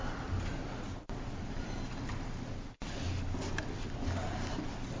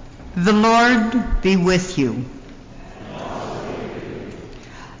The Lord be with you.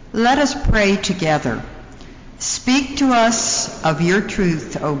 Let us pray together. Speak to us of your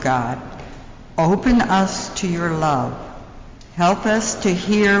truth, O God. Open us to your love. Help us to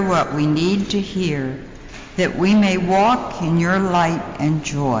hear what we need to hear, that we may walk in your light and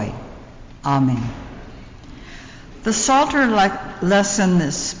joy. Amen. The Psalter lesson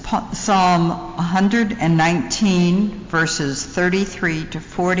is Psalm 119, verses 33 to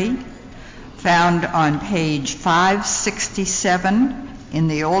 40, found on page 567 in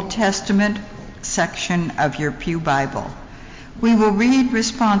the Old Testament section of your Pew Bible. We will read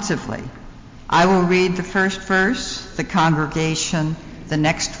responsively. I will read the first verse, the congregation, the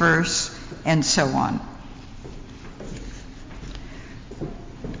next verse, and so on.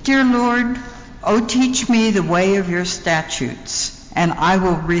 Dear Lord, O teach me the way of your statutes, and I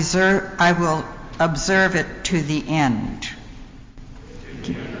will observe it to the end.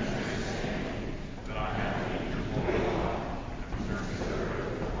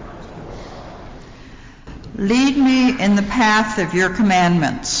 Lead me in the path of your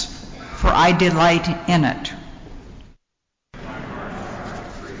commandments, for I delight in it.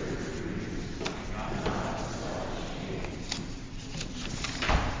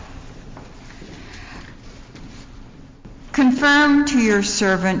 Confirm to your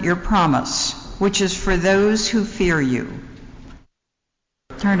servant your promise, which is for those who fear you.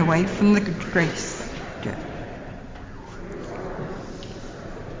 Turn away from the grace.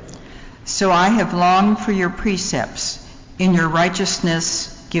 So I have longed for your precepts. In your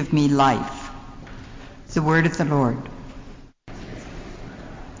righteousness, give me life. The word of the Lord.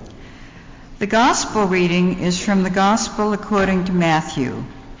 The gospel reading is from the Gospel according to Matthew,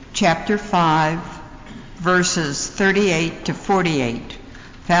 chapter 5, verses 38 to 48,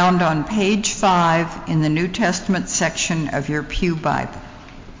 found on page 5 in the New Testament section of your Pew Bible.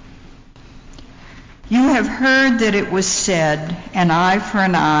 You have heard that it was said, an eye for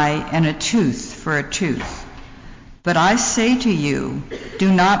an eye and a tooth for a tooth. But I say to you,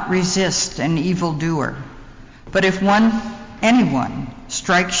 do not resist an evildoer. But if anyone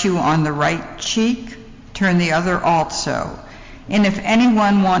strikes you on the right cheek, turn the other also. And if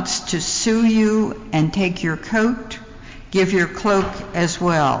anyone wants to sue you and take your coat, give your cloak as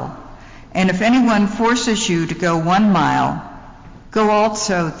well. And if anyone forces you to go 1 mile, go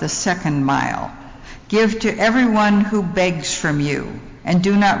also the 2nd mile. Give to everyone who begs from you, and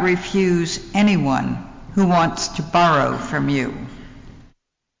do not refuse anyone who wants to borrow from you.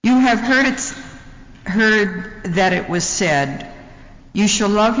 You have heard that it was said, you shall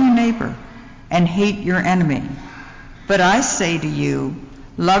love your neighbor and hate your enemy. But I say to you,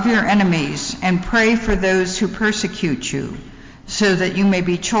 love your enemies and pray for those who persecute you, so that you may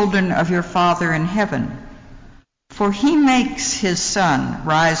be children of your Father in heaven. For he makes his sun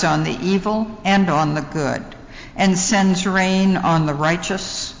rise on the evil and on the good, and sends rain on the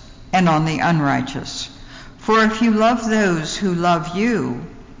righteous and on the unrighteous. For if you love those who love you,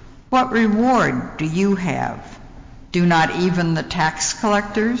 what reward do you have? Do not even the tax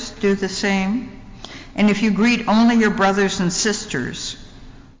collectors do the same? And if you greet only your brothers and sisters,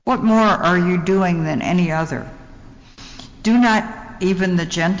 what more are you doing than any other? Do not even the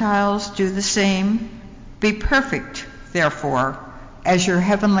Gentiles do the same? Be perfect, therefore, as your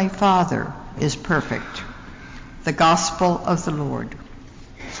heavenly Father is perfect. The Gospel of the Lord.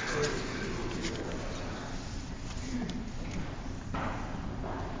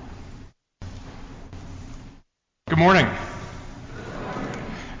 Good morning.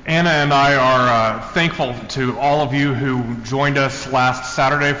 Anna and I are thankful to all of you who joined us last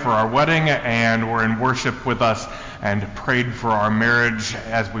Saturday for our wedding and were in worship with us and prayed for our marriage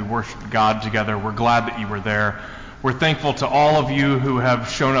as we worshiped God together. We're glad that you were there. We're thankful to all of you who have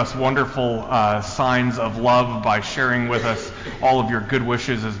shown us wonderful signs of love by sharing with us all of your good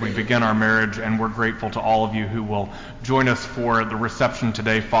wishes as we begin our marriage, and we're grateful to all of you who will join us for the reception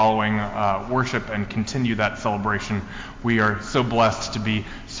today following worship and continue that celebration. We are so blessed to be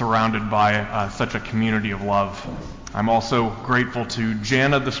surrounded by such a community of love. I'm also grateful to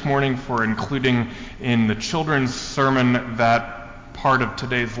Jana this morning for including in the children's sermon that part of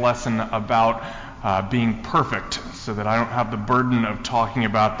today's lesson about being perfect, so that I don't have the burden of talking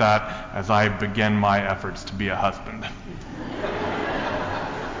about that as I begin my efforts to be a husband.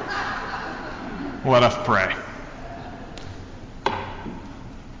 Let us pray.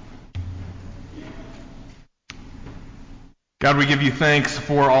 God, we give you thanks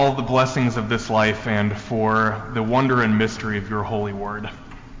for all the blessings of this life and for the wonder and mystery of your holy word.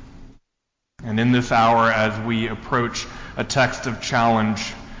 And in this hour, as we approach a text of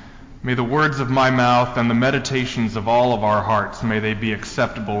challenge, May the words of my mouth and the meditations of all of our hearts, may they be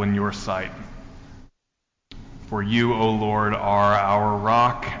acceptable in your sight. For you, O Lord, are our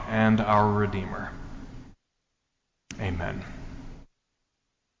rock and our Redeemer. Amen.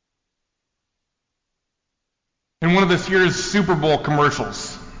 In one of this year's Super Bowl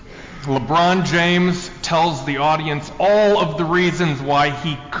commercials, LeBron James tells the audience all of the reasons why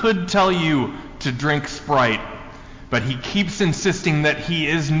he could tell you to drink Sprite, but he keeps insisting that he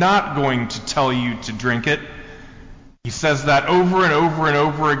is not going to tell you to drink it. He says that over and over and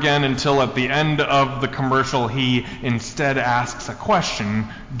over again until at the end of the commercial he instead asks a question: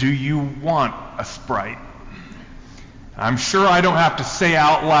 do you want a Sprite? I'm sure I don't have to say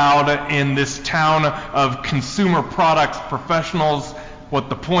out loud in this town of consumer products professionals what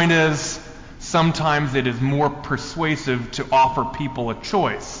the point is. Sometimes it is more persuasive to offer people a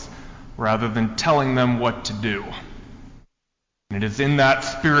choice rather than telling them what to do. And it is in that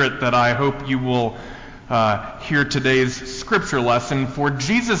spirit that I hope you will hear today's scripture lesson, for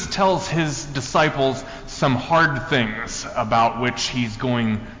Jesus tells his disciples some hard things about which he's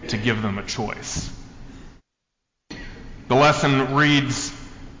going to give them a choice. The lesson reads,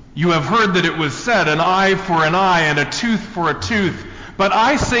 "You have heard that it was said, an eye for an eye and a tooth for a tooth. But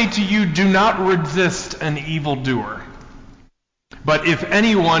I say to you, do not resist an evildoer. But if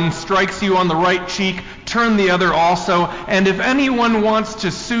anyone strikes you on the right cheek, turn the other also. And if anyone wants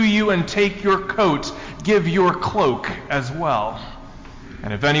to sue you and take your coat, give your cloak as well.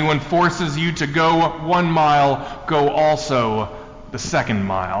 And if anyone forces you to go 1 mile, go also the 2nd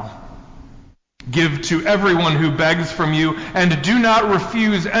mile. Give to everyone who begs from you, and do not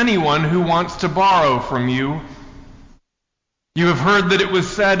refuse anyone who wants to borrow from you. You have heard that it was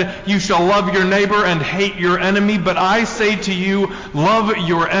said, you shall love your neighbor and hate your enemy. But I say to you, love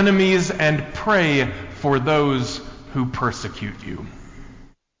your enemies and pray for those who persecute you."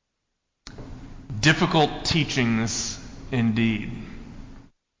 Difficult teachings indeed.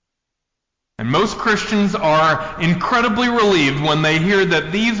 And most Christians are incredibly relieved when they hear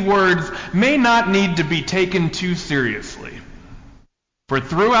that these words may not need to be taken too seriously. For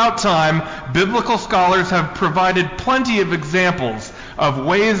throughout time, biblical scholars have provided plenty of examples of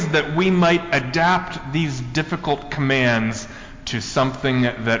ways that we might adapt these difficult commands to something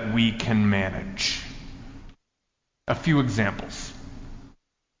that we can manage. A few examples.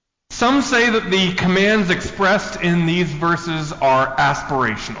 Some say that the commands expressed in these verses are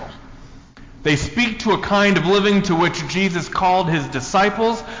aspirational. They speak to a kind of living to which Jesus called his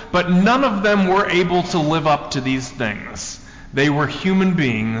disciples, but none of them were able to live up to these things. They were human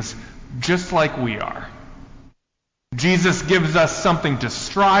beings just like we are. Jesus gives us something to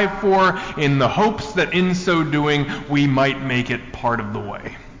strive for in the hopes that in so doing we might make it part of the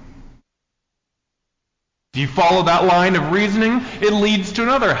way. If you follow that line of reasoning, it leads to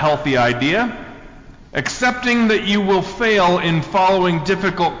another healthy idea. Accepting that you will fail in following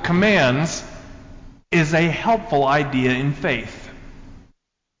difficult commands is a helpful idea in faith.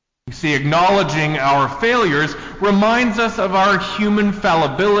 You see, acknowledging our failures reminds us of our human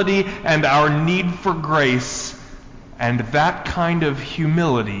fallibility and our need for grace, and that kind of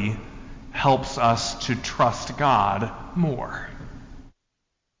humility helps us to trust God more.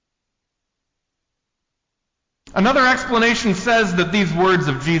 Another explanation says that these words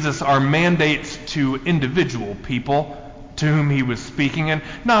of Jesus are mandates to individual people to whom he was speaking, and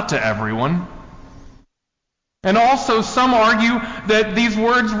not to everyone. And also some argue that these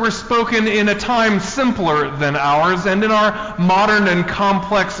words were spoken in a time simpler than ours, and in our modern and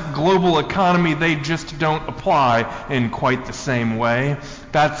complex global economy they just don't apply in quite the same way.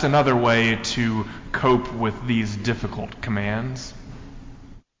 That's another way to cope with these difficult commands.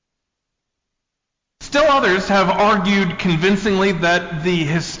 Still others have argued convincingly that the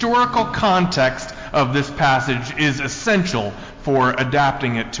historical context of this passage is essential for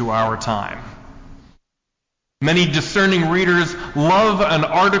adapting it to our time. Many discerning readers love an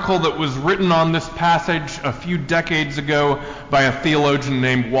article that was written on this passage a few decades ago by a theologian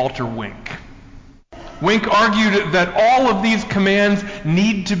named Walter Wink. Wink argued that all of these commands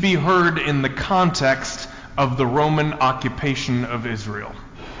need to be heard in the context of the Roman occupation of Israel.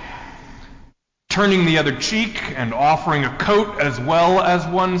 Turning the other cheek and offering a coat as well as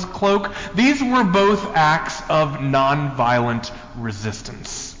one's cloak, these were both acts of nonviolent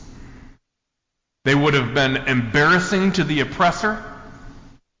resistance. They would have been embarrassing to the oppressor.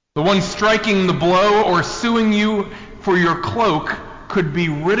 The one striking the blow or suing you for your cloak could be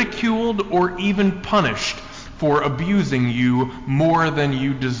ridiculed or even punished for abusing you more than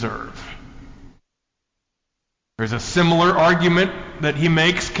you deserve. There's a similar argument that he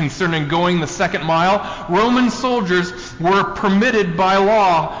makes concerning going the 2nd mile. Roman soldiers were permitted by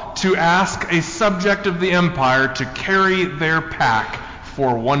law to ask a subject of the empire to carry their pack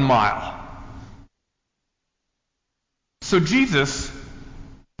for 1 mile. So Jesus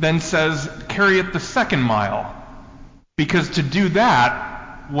then says, carry it the 2nd mile, because to do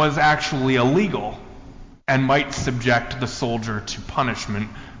that was actually illegal and might subject the soldier to punishment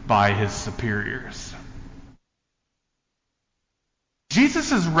by his superiors.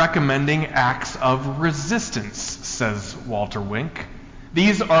 Jesus is recommending acts of resistance, says Walter Wink.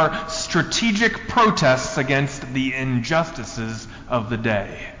 These are strategic protests against the injustices of the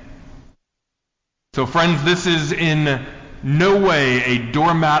day. So friends, this is in no way a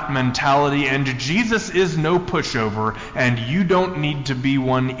doormat mentality, and Jesus is no pushover, and you don't need to be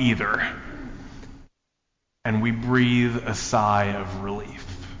one either. And we breathe a sigh of relief.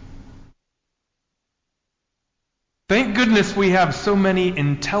 Thank goodness we have so many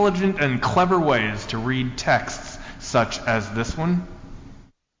intelligent and clever ways to read texts such as this one.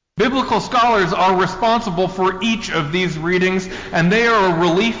 Biblical scholars are responsible for each of these readings, and they are a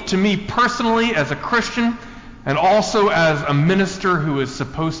relief to me personally as a Christian, and also as a minister who is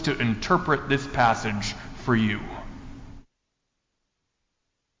supposed to interpret this passage for you.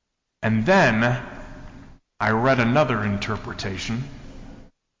 And then I read another interpretation,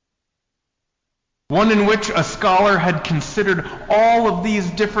 one in which a scholar had considered all of these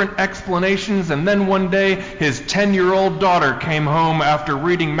different explanations, and then one day his 10-year-old daughter came home after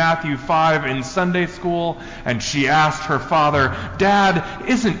reading Matthew 5 in Sunday school, and she asked her father, "Dad,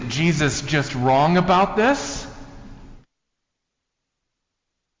 isn't Jesus just wrong about this?"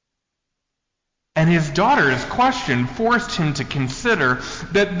 And his daughter's question forced him to consider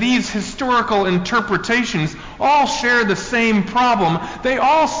that these historical interpretations all share the same problem. They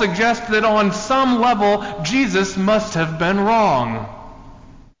all suggest that on some level, Jesus must have been wrong.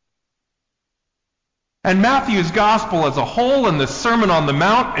 And Matthew's gospel as a whole, and the Sermon on the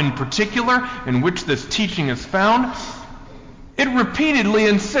Mount in particular, in which this teaching is found, it repeatedly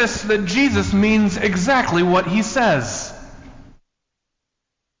insists that Jesus means exactly what he says.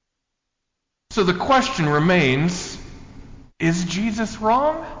 So the question remains, is Jesus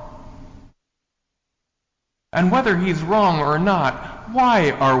wrong? And whether he's wrong or not,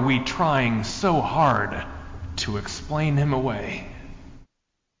 why are we trying so hard to explain him away?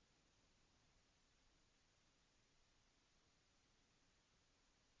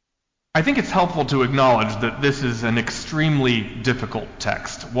 I think it's helpful to acknowledge that this is an extremely difficult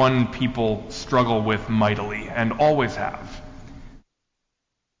text, one people struggle with mightily and always have.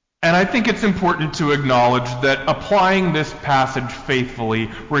 And I think it's important to acknowledge that applying this passage faithfully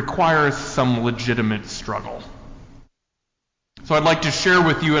requires some legitimate struggle. So I'd like to share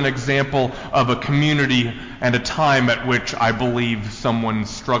with you an example of a community and a time at which I believe someone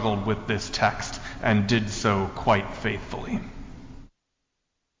struggled with this text and did so quite faithfully.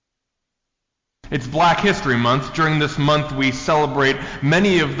 It's Black History Month. During this month, we celebrate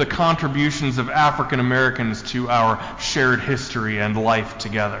many of the contributions of African Americans to our shared history and life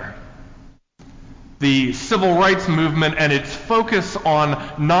together. The Civil Rights Movement and its focus on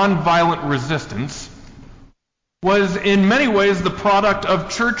nonviolent resistance was in many ways the product of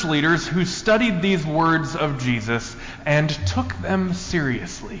church leaders who studied these words of Jesus and took them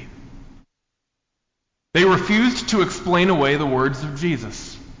seriously. They refused to explain away the words of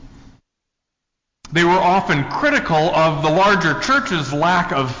Jesus. They were often critical of the larger church's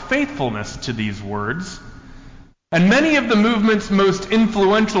lack of faithfulness to these words, and many of the movement's most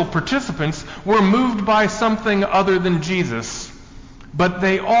influential participants were moved by something other than Jesus, but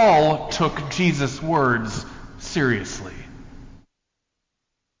they all took Jesus' words seriously.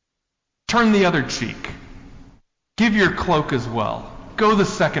 Turn the other cheek. Give your cloak as well. Go the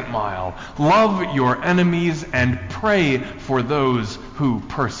 2nd mile. Love your enemies and pray for those who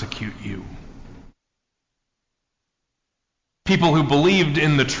persecute you. People who believed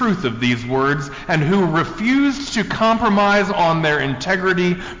in the truth of these words and who refused to compromise on their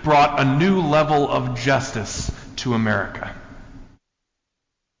integrity brought a new level of justice to America.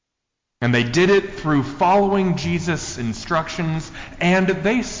 And they did it through following Jesus' instructions, and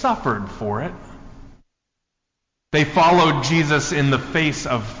they suffered for it. They followed Jesus in the face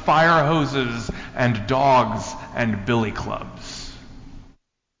of fire hoses and dogs and billy clubs.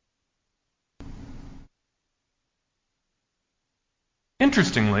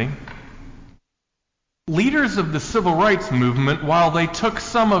 Interestingly, leaders of the civil rights movement, while they took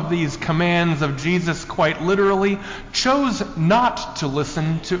some of these commands of Jesus quite literally, chose not to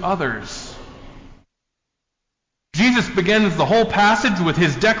listen to others. Jesus begins the whole passage with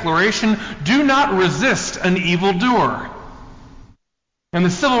his declaration, "Do not resist an evildoer." And the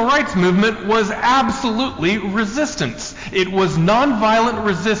civil rights movement was absolutely resistance. It was nonviolent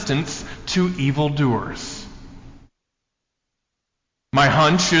resistance to evildoers. My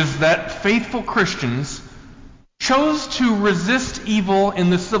hunch is that faithful Christians chose to resist evil in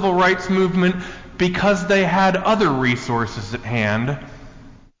the civil rights movement because they had other resources at hand,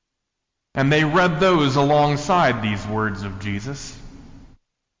 and they read those alongside these words of Jesus.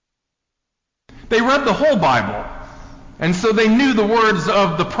 They read the whole Bible, and so they knew the words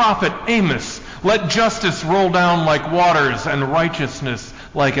of the prophet Amos, "Let justice roll down like waters and righteousness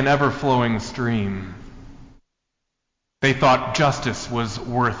like an ever-flowing stream." They thought justice was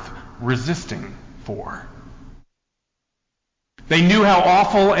worth resisting for. They knew how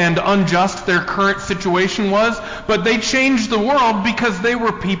awful and unjust their current situation was, but they changed the world because they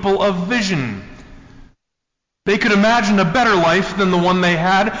were people of vision. They could imagine a better life than the one they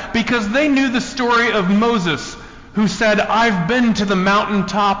had because they knew the story of Moses, who said, "I've been to the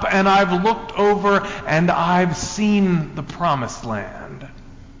mountaintop and I've looked over and I've seen the promised land."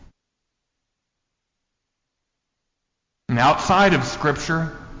 And outside of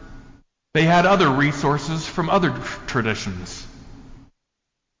Scripture, they had other resources from other traditions.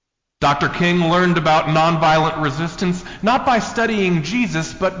 Dr. King learned about nonviolent resistance not by studying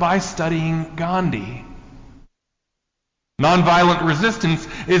Jesus, but by studying Gandhi. Nonviolent resistance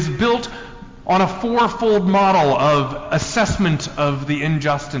is built on a fourfold model of assessment of the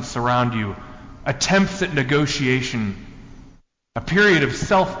injustice around you, attempts at negotiation, a period of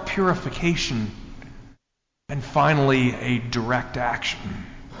self-purification, and finally a direct action.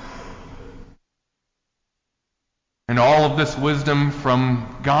 And all of this wisdom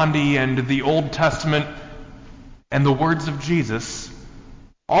from Gandhi and the Old Testament and the words of Jesus,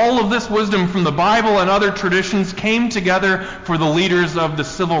 all of this wisdom from the Bible and other traditions came together for the leaders of the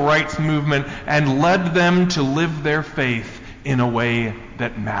civil rights movement and led them to live their faith in a way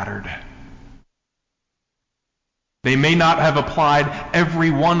that mattered. They may not have applied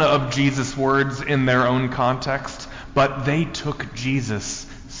every one of Jesus' words in their own context, but they took Jesus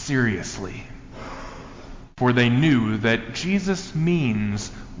seriously. For they knew that Jesus means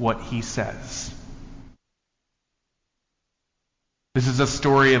what he says. This is a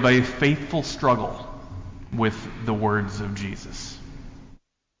story of a faithful struggle with the words of Jesus.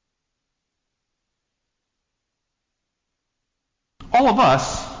 All of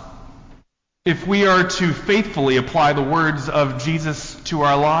us, if we are to faithfully apply the words of Jesus to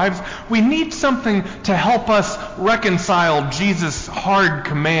our lives, we need something to help us reconcile Jesus' hard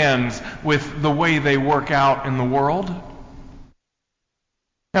commands with the way they work out in the world.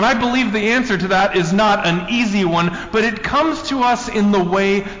 And I believe the answer to that is not an easy one, but it comes to us in the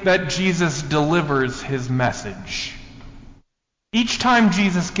way that Jesus delivers his message. Each time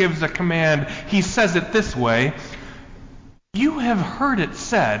Jesus gives a command, he says it this way: "You have heard it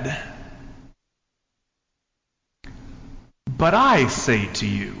said, but I say to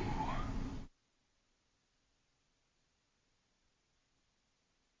you."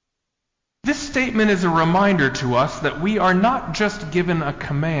 This statement is a reminder to us that we are not just given a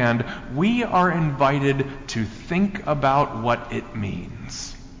command, we are invited to think about what it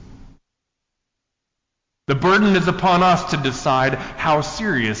means. The burden is upon us to decide how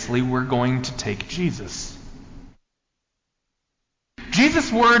seriously we're going to take Jesus.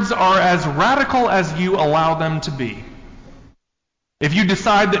 Jesus' words are as radical as you allow them to be. If you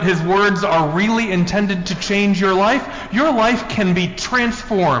decide that his words are really intended to change your life can be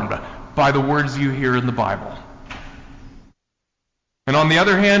transformed by the words you hear in the Bible. And on the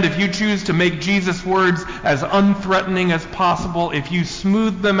other hand, if you choose to make Jesus' words as unthreatening as possible, if you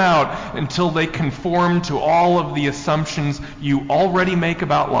smooth them out until they conform to all of the assumptions you already make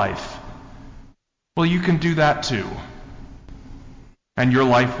about life, well, you can do that too. And your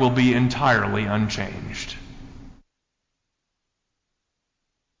life will be entirely unchanged.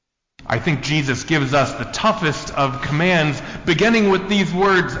 I think Jesus gives us the toughest of commands, beginning with these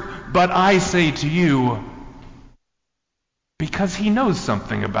words, "But I say to you," because he knows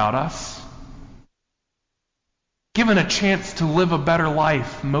something about us. Given a chance to live a better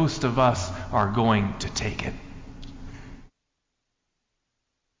life, most of us are going to take it.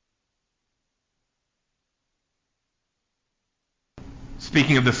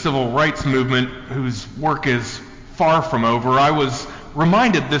 Speaking of the civil rights movement, whose work is far from over, I was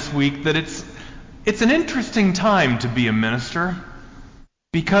reminded this week that it's an interesting time to be a minister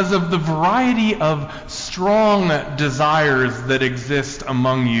because of the variety of strong desires that exist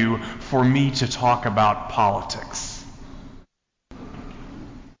among you for me to talk about politics.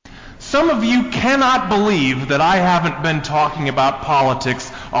 Some of you cannot believe that I haven't been talking about politics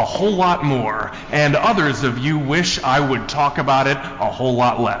a whole lot more, and others of you wish I would talk about it a whole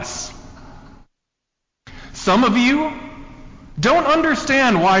lot less. Some of you don't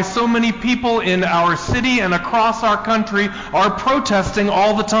understand why so many people in our city and across our country are protesting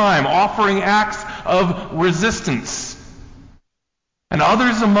all the time, offering acts of resistance. And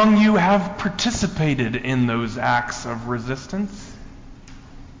others among you have participated in those acts of resistance.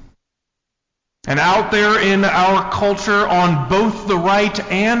 And out there in our culture, on both the right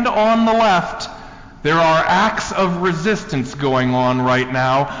and on the left, there are acts of resistance going on right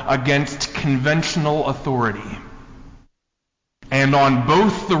now against conventional authority. And on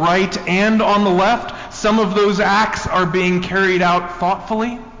both the right and on the left, some of those acts are being carried out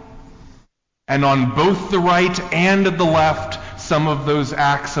thoughtfully. And on both the right and the left, some of those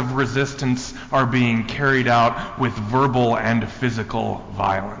acts of resistance are being carried out with verbal and physical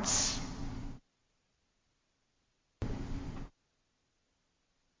violence.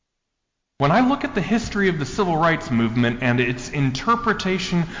 When I look at the history of the civil rights movement and its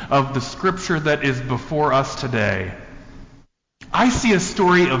interpretation of the scripture that is before us today, I see a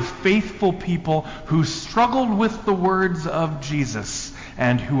story of faithful people who struggled with the words of Jesus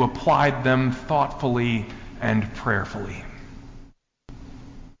and who applied them thoughtfully and prayerfully.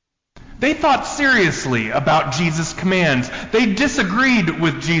 They thought seriously about Jesus' commands. They disagreed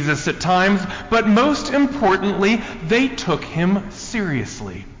with Jesus at times, but most importantly, they took him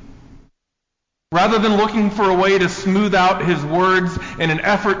seriously. Rather than looking for a way to smooth out his words in an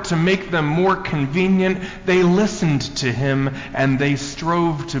effort to make them more convenient, they listened to him and they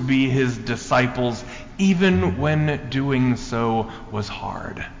strove to be his disciples, even when doing so was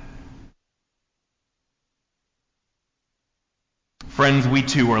hard. Friends, we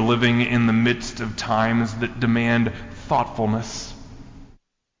too are living in the midst of times that demand thoughtfulness.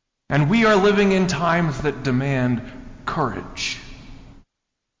 And we are living in times that demand courage.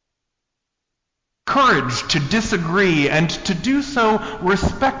 Courage to disagree and to do so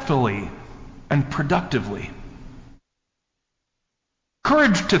respectfully and productively.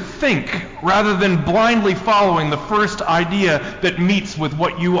 Courage to think rather than blindly following the first idea that meets with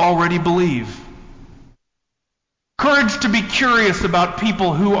what you already believe. Courage to be curious about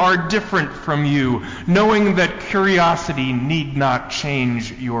people who are different from you, knowing that curiosity need not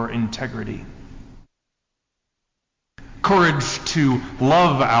change your integrity. Courage to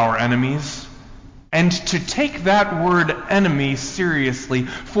love our enemies, and to take that word enemy seriously,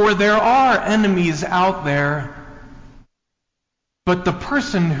 for there are enemies out there, but the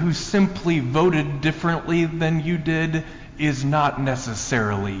person who simply voted differently than you did is not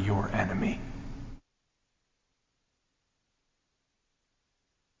necessarily your enemy.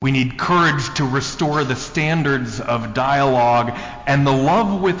 We need courage to restore the standards of dialogue and the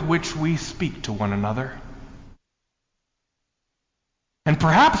love with which we speak to one another. And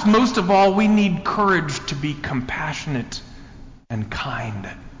perhaps most of all, we need courage to be compassionate and kind,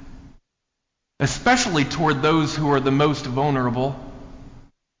 especially toward those who are the most vulnerable,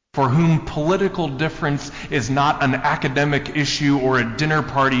 for whom political difference is not an academic issue or a dinner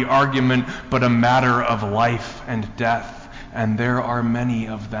party argument, but a matter of life and death. And there are many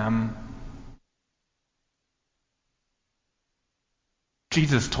of them.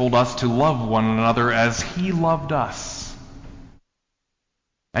 Jesus told us to love one another as he loved us.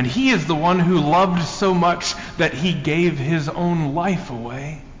 And he is the one who loved so much that he gave his own life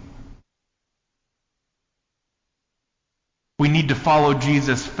away. We need to follow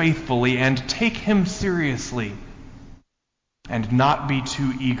Jesus faithfully and take him seriously and not be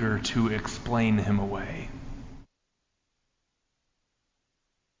too eager to explain him away.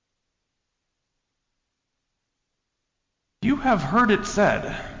 You have heard it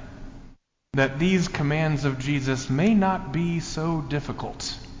said that these commands of Jesus may not be so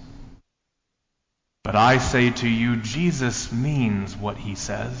difficult. But I say to you, Jesus means what he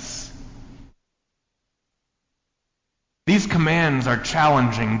says. These commands are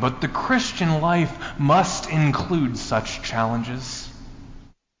challenging, but the Christian life must include such challenges.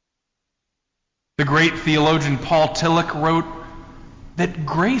 The great theologian Paul Tillich wrote that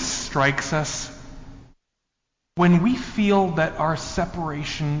grace strikes us when we feel that our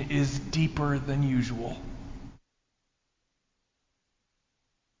separation is deeper than usual.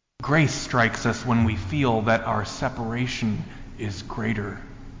 Grace strikes us when we feel that our separation is greater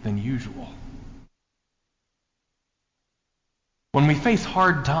than usual. When we face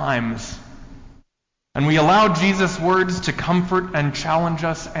hard times and we allow Jesus' words to comfort and challenge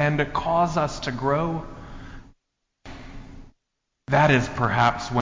us and cause us to grow, that is perhaps when